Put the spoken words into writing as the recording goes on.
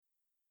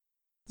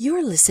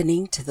You're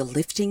listening to the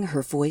Lifting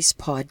Her Voice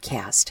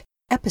podcast,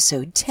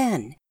 episode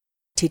 10.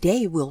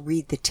 Today we'll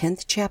read the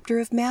 10th chapter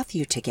of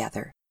Matthew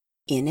together.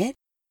 In it,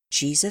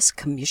 Jesus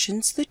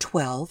commissions the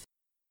 12,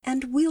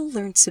 and we'll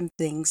learn some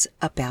things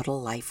about a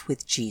life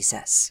with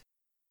Jesus.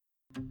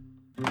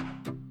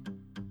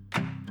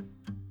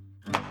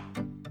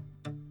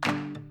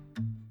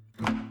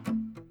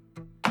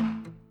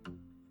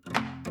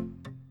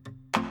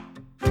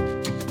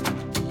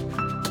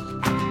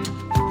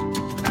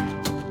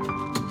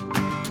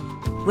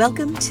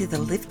 Welcome to the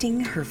Lifting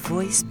Her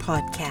Voice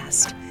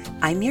podcast.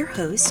 I'm your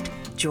host,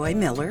 Joy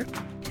Miller,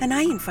 and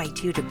I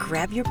invite you to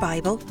grab your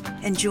Bible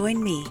and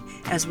join me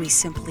as we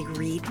simply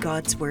read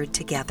God's Word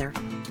together.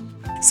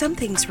 Some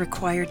things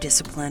require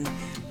discipline,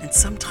 and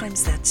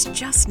sometimes that's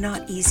just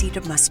not easy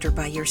to muster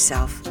by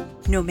yourself,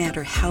 no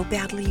matter how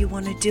badly you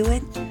want to do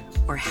it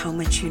or how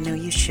much you know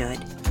you should.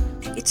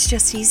 It's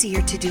just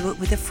easier to do it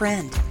with a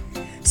friend.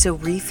 So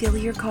refill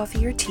your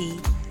coffee or tea,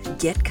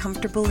 get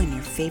comfortable in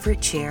your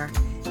favorite chair,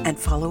 and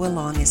follow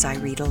along as I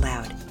read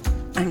aloud.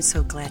 I'm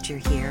so glad you're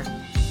here.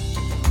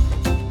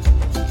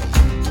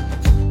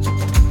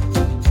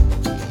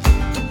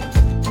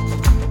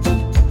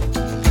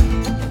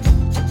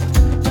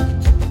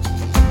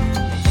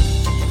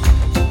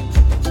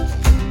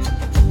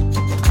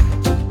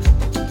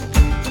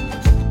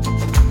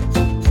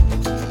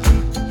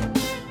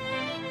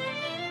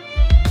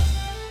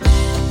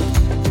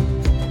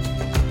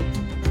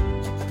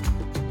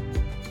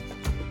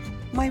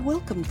 My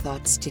welcome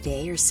thoughts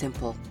today are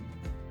simple.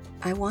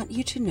 I want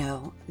you to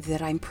know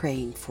that I'm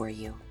praying for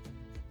you.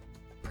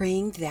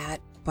 Praying that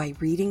by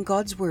reading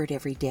God's Word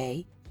every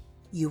day,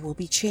 you will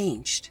be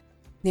changed.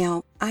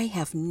 Now, I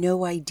have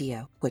no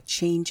idea what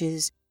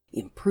changes,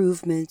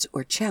 improvements,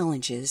 or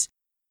challenges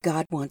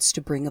God wants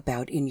to bring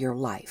about in your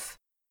life.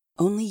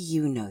 Only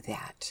you know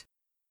that.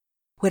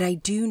 What I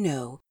do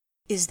know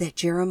is that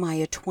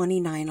Jeremiah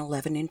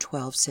 29:11 and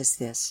 12 says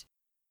this,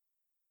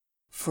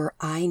 "For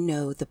I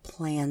know the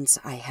plans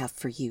I have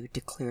for you,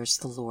 declares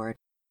the Lord.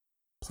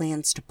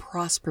 Plans to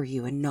prosper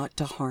you and not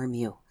to harm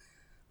you.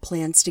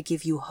 Plans to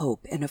give you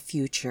hope and a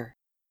future.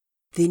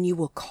 Then you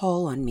will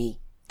call on me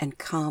and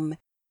come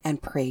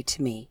and pray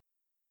to me,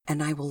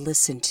 and I will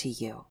listen to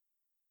you."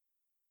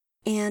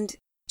 And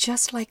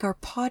just like our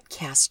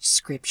podcast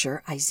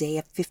scripture,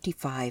 Isaiah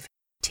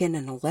 55:10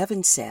 and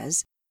 11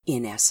 says,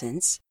 in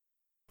essence,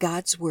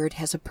 God's Word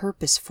has a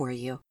purpose for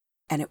you,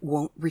 and it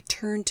won't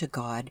return to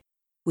God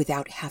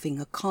without having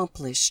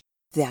accomplished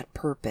that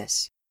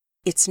purpose.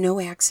 It's no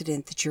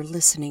accident that you're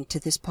listening to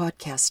this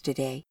podcast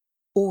today,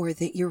 or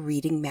that you're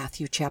reading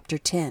Matthew chapter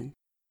 10.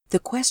 The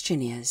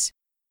question is,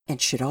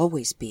 and should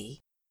always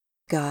be,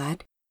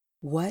 God,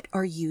 what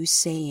are you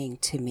saying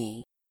to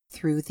me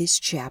through this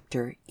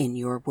chapter in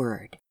your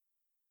Word?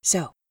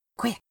 So,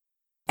 quick,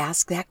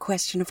 ask that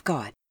question of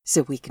God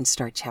so we can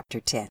start chapter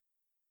 10.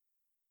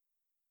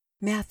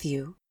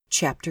 Matthew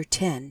chapter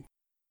 10.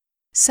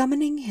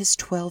 Summoning his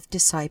 12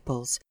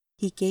 disciples,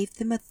 he gave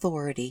them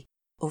authority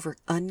over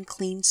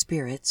unclean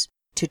spirits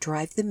to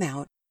drive them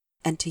out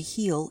and to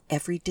heal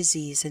every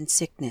disease and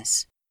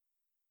sickness.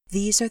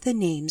 These are the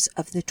names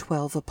of the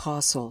 12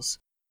 apostles.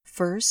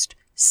 First,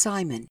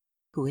 Simon,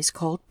 who is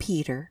called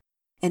Peter,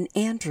 and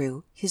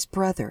Andrew, his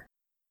brother,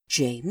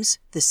 James,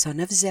 the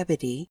son of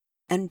Zebedee,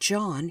 and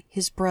John,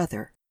 his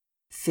brother,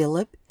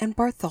 Philip and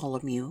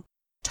Bartholomew,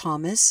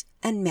 Thomas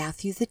and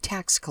Matthew the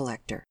tax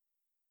collector,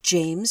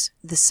 James,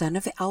 the son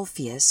of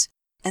Alphaeus,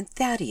 and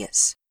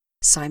Thaddeus,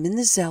 Simon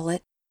the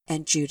Zealot,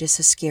 and Judas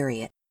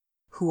Iscariot,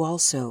 who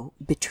also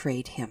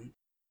betrayed him.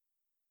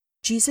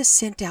 Jesus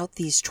sent out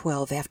these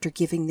 12 after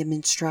giving them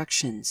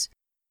instructions.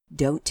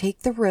 Don't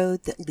take the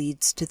road that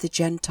leads to the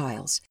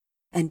Gentiles,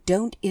 and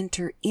don't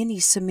enter any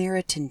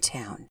Samaritan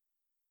town.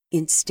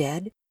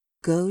 Instead,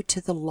 go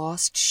to the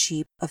lost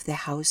sheep of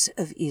the house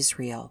of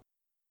Israel.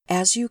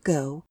 As you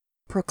go,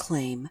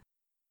 proclaim,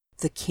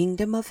 "The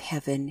kingdom of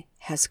heaven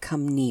has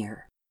come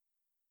near."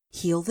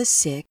 Heal the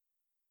sick,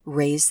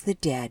 raise the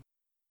dead,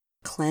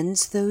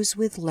 cleanse those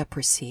with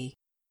leprosy,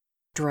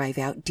 drive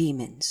out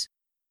demons.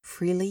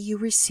 Freely you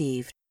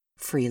received,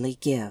 freely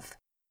give.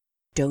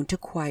 Don't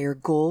acquire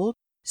gold,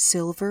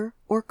 silver,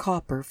 or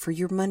copper for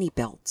your money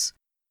belts.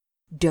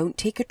 Don't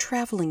take a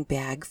traveling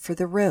bag for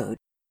the road,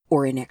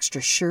 or an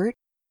extra shirt,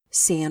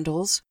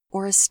 sandals,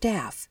 or a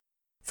staff,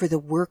 for the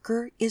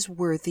worker is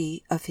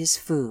worthy of his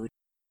food.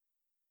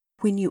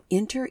 When you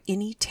enter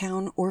any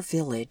town or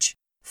village,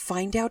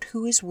 find out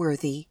who is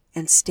worthy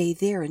and stay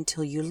there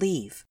until you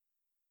leave.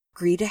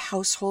 Greet a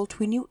household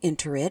when you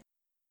enter it,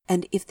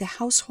 and if the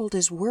household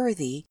is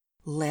worthy,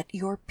 let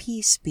your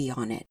peace be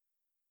on it.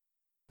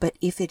 But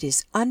if it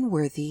is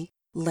unworthy,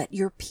 let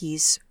your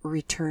peace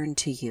return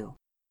to you.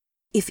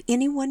 If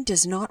anyone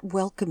does not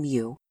welcome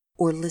you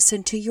or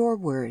listen to your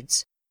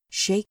words,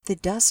 shake the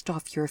dust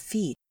off your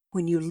feet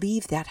when you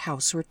leave that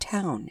house or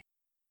town.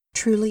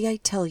 Truly I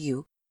tell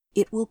you,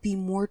 it will be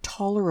more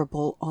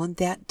tolerable on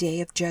that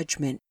day of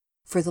judgment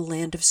for the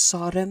land of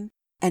Sodom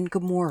and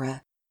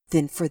Gomorrah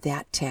than for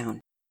that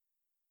town.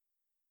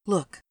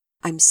 Look,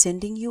 I'm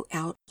sending you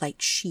out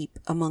like sheep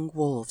among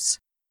wolves.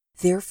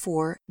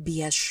 Therefore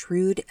be as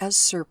shrewd as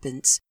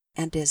serpents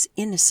and as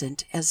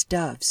innocent as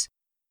doves.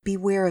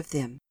 Beware of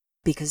them,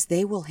 because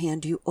they will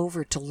hand you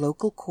over to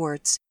local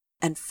courts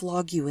and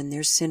flog you in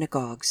their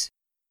synagogues.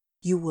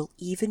 You will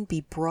even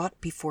be brought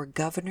before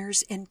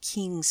governors and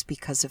kings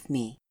because of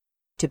me,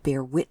 to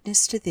bear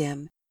witness to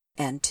them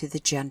and to the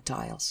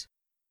Gentiles.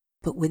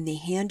 But when they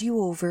hand you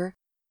over,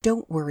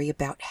 don't worry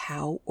about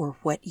how or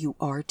what you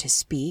are to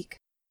speak,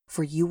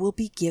 for you will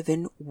be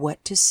given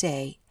what to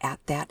say at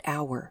that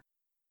hour,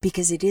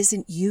 because it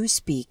isn't you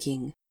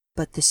speaking,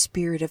 but the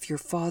Spirit of your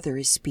Father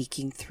is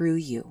speaking through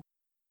you.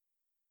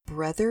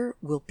 Brother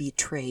will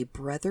betray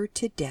brother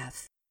to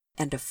death,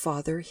 and a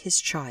father his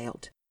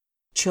child.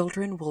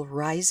 Children will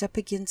rise up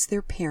against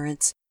their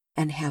parents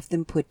and have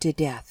them put to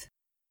death.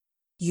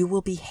 You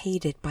will be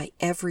hated by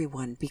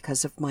everyone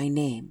because of my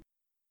name,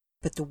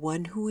 but the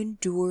one who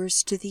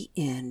endures to the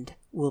end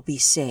will be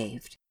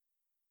saved.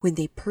 When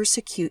they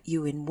persecute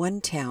you in one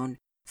town,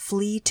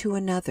 flee to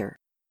another.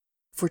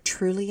 For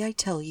truly I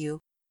tell you,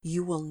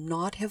 you will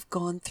not have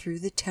gone through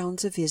the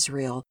towns of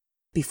Israel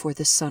before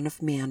the Son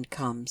of Man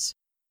comes.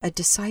 A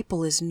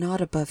disciple is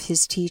not above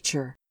his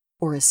teacher,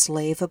 or a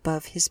slave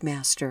above his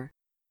master.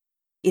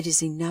 It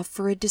is enough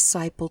for a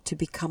disciple to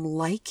become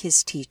like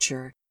his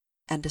teacher,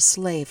 and a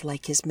slave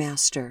like his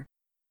master.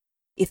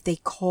 If they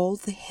call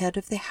the head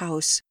of the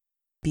house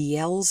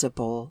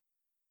Beelzebul,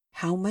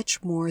 how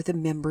much more the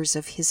members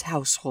of his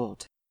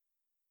household?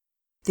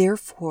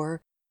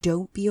 Therefore,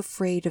 don't be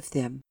afraid of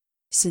them,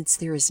 since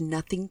there is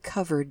nothing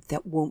covered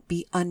that won't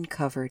be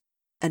uncovered,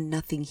 and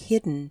nothing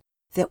hidden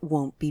that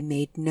won't be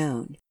made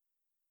known.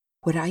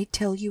 What I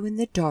tell you in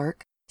the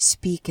dark,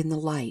 speak in the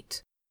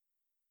light.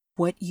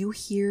 What you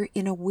hear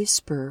in a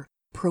whisper,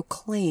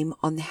 proclaim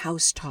on the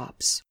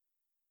housetops.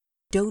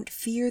 Don't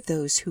fear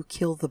those who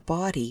kill the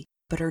body,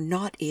 but are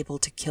not able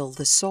to kill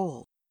the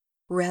soul.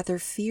 Rather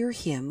fear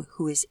him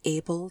who is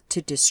able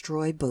to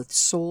destroy both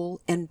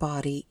soul and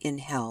body in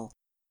hell.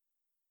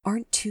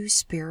 Aren't 2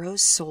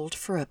 sparrows sold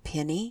for a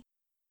penny?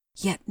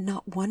 Yet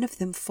not one of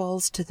them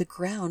falls to the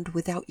ground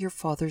without your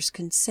Father's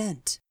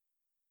consent.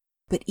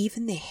 But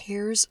even the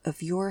hairs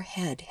of your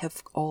head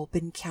have all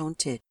been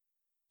counted.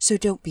 So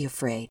don't be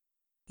afraid.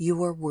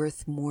 You are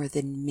worth more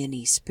than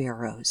many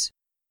sparrows.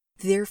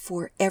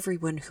 Therefore,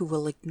 everyone who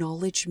will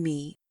acknowledge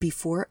me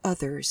before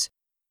others,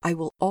 I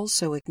will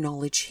also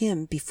acknowledge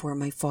him before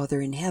my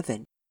Father in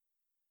heaven.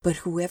 But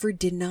whoever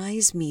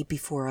denies me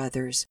before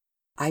others,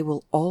 I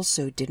will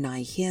also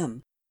deny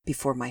him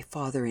before my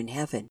Father in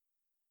heaven.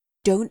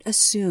 Don't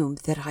assume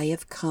that I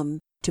have come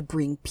to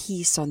bring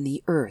peace on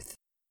the earth.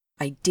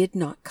 I did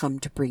not come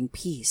to bring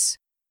peace,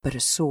 but a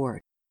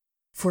sword.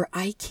 For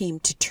I came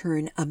to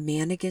turn a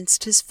man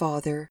against his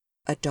father,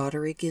 a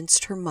daughter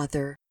against her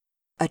mother,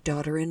 a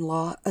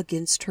daughter-in-law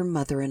against her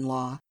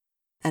mother-in-law,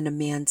 and a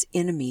man's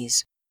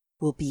enemies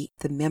will be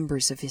the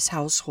members of his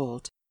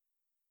household.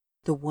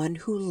 The one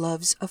who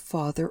loves a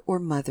father or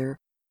mother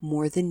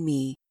more than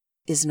me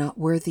is not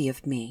worthy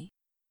of me.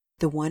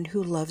 The one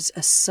who loves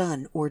a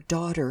son or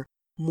daughter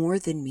more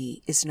than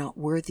me is not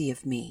worthy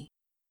of me.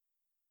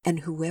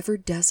 And whoever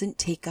doesn't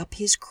take up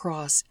his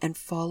cross and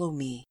follow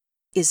me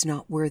is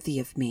not worthy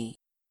of me.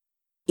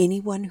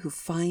 Anyone who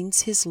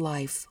finds his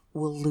life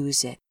will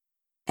lose it,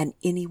 and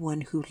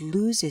anyone who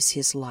loses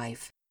his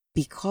life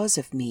because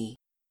of me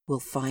will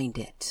find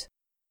it.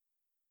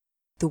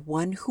 The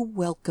one who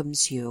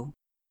welcomes you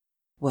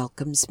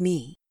welcomes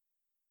me.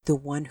 The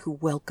one who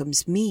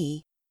welcomes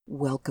me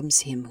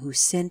welcomes him who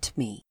sent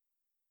me.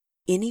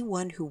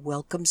 Anyone who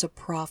welcomes a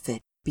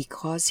prophet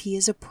because he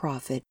is a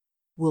prophet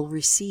will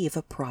receive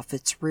a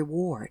prophet's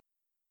reward,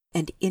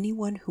 and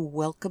anyone who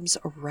welcomes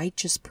a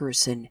righteous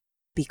person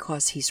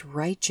because he's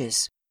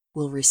righteous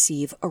will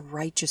receive a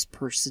righteous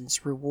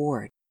person's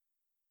reward.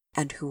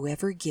 And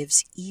whoever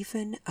gives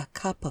even a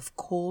cup of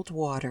cold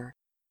water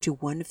to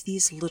one of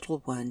these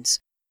little ones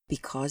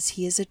because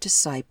he is a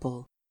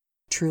disciple,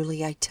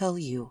 truly I tell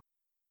you,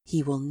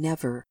 he will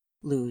never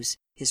lose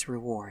his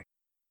reward.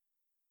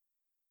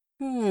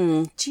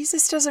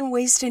 Jesus doesn't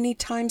waste any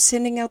time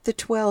sending out the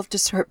 12 to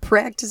start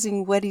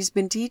practicing what he's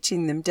been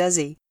teaching them, does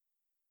he?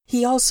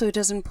 He also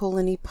doesn't pull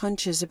any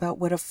punches about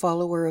what a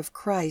follower of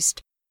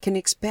Christ can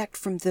expect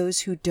from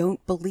those who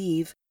don't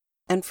believe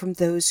and from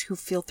those who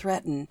feel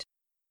threatened.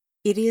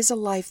 It is a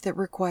life that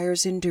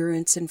requires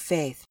endurance and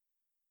faith.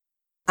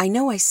 I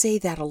know I say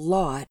that a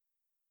lot.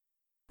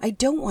 I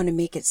don't want to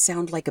make it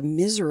sound like a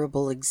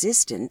miserable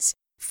existence.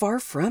 Far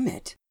from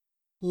it.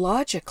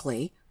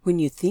 Logically, when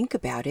you think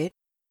about it,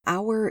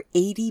 our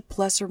 80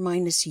 plus or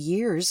minus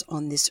years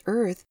on this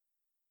earth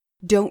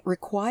don't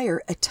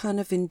require a ton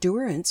of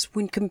endurance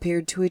when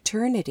compared to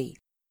eternity.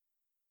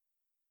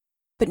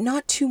 But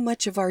not too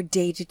much of our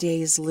day-to-day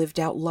is lived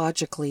out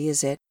logically,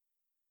 is it?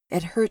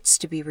 It hurts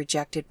to be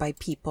rejected by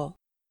people,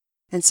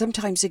 and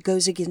sometimes it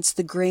goes against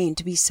the grain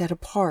to be set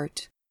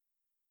apart.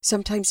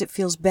 Sometimes it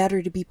feels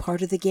better to be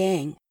part of the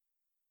gang.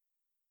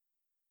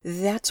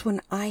 That's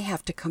when I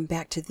have to come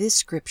back to this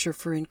scripture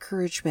for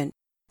encouragement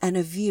and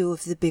a view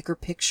of the bigger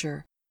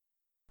picture.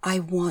 I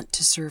want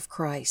to serve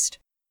Christ.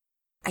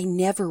 I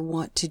never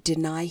want to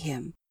deny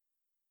Him.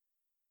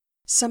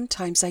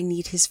 Sometimes I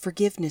need His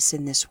forgiveness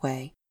in this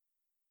way.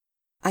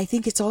 I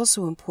think it's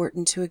also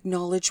important to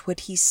acknowledge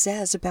what He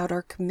says about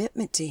our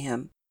commitment to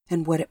Him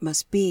and what it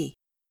must be.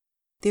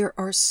 There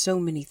are so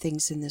many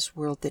things in this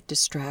world that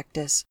distract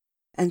us,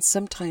 and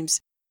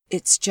sometimes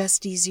it's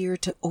just easier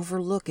to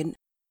overlook an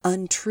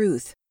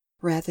untruth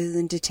rather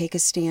than to take a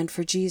stand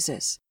for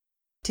Jesus,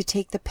 to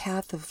take the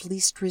path of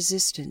least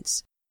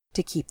resistance,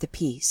 to keep the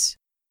peace.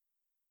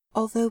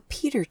 Although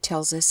Peter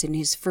tells us in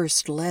his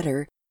first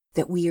letter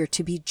that we are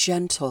to be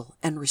gentle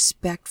and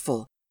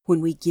respectful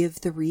when we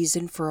give the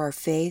reason for our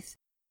faith,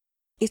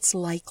 it's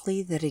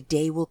likely that a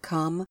day will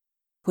come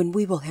when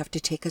we will have to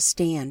take a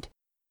stand.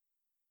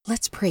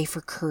 Let's pray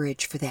for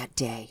courage for that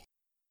day.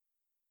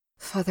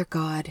 Father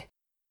God,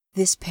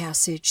 this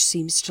passage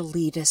seems to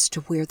lead us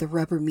to where the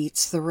rubber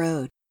meets the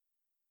road.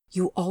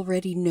 You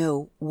already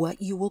know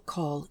what you will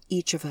call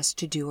each of us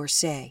to do or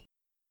say.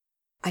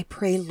 I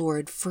pray,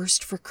 Lord,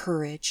 first for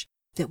courage,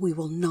 that we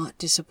will not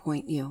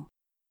disappoint you.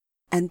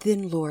 And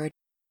then, Lord,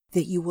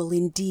 that you will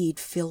indeed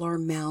fill our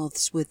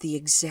mouths with the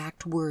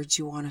exact words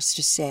you want us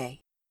to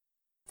say.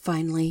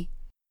 Finally,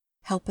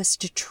 help us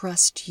to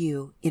trust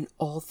you in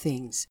all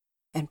things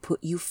and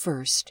put you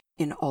first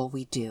in all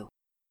we do.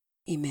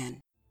 Amen.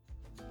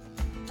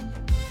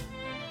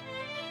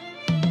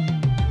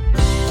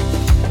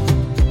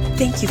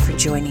 Thank you for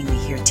joining me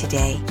here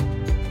today.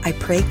 I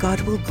pray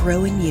God will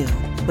grow in you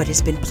what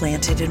has been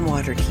planted and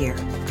watered here.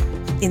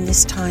 In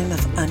this time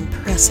of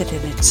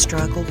unprecedented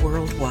struggle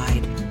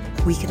worldwide,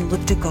 we can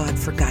look to God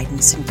for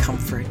guidance and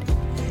comfort.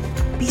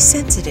 Be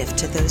sensitive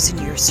to those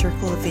in your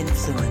circle of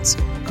influence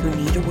who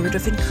need a word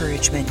of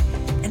encouragement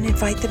and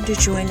invite them to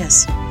join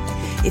us.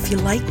 If you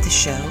like the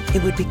show,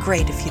 it would be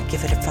great if you'd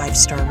give it a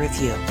 5-star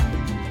review.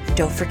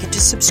 Don't forget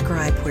to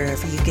subscribe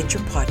wherever you get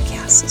your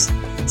podcasts.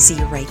 See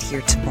you right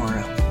here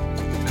tomorrow.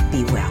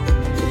 Be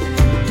well.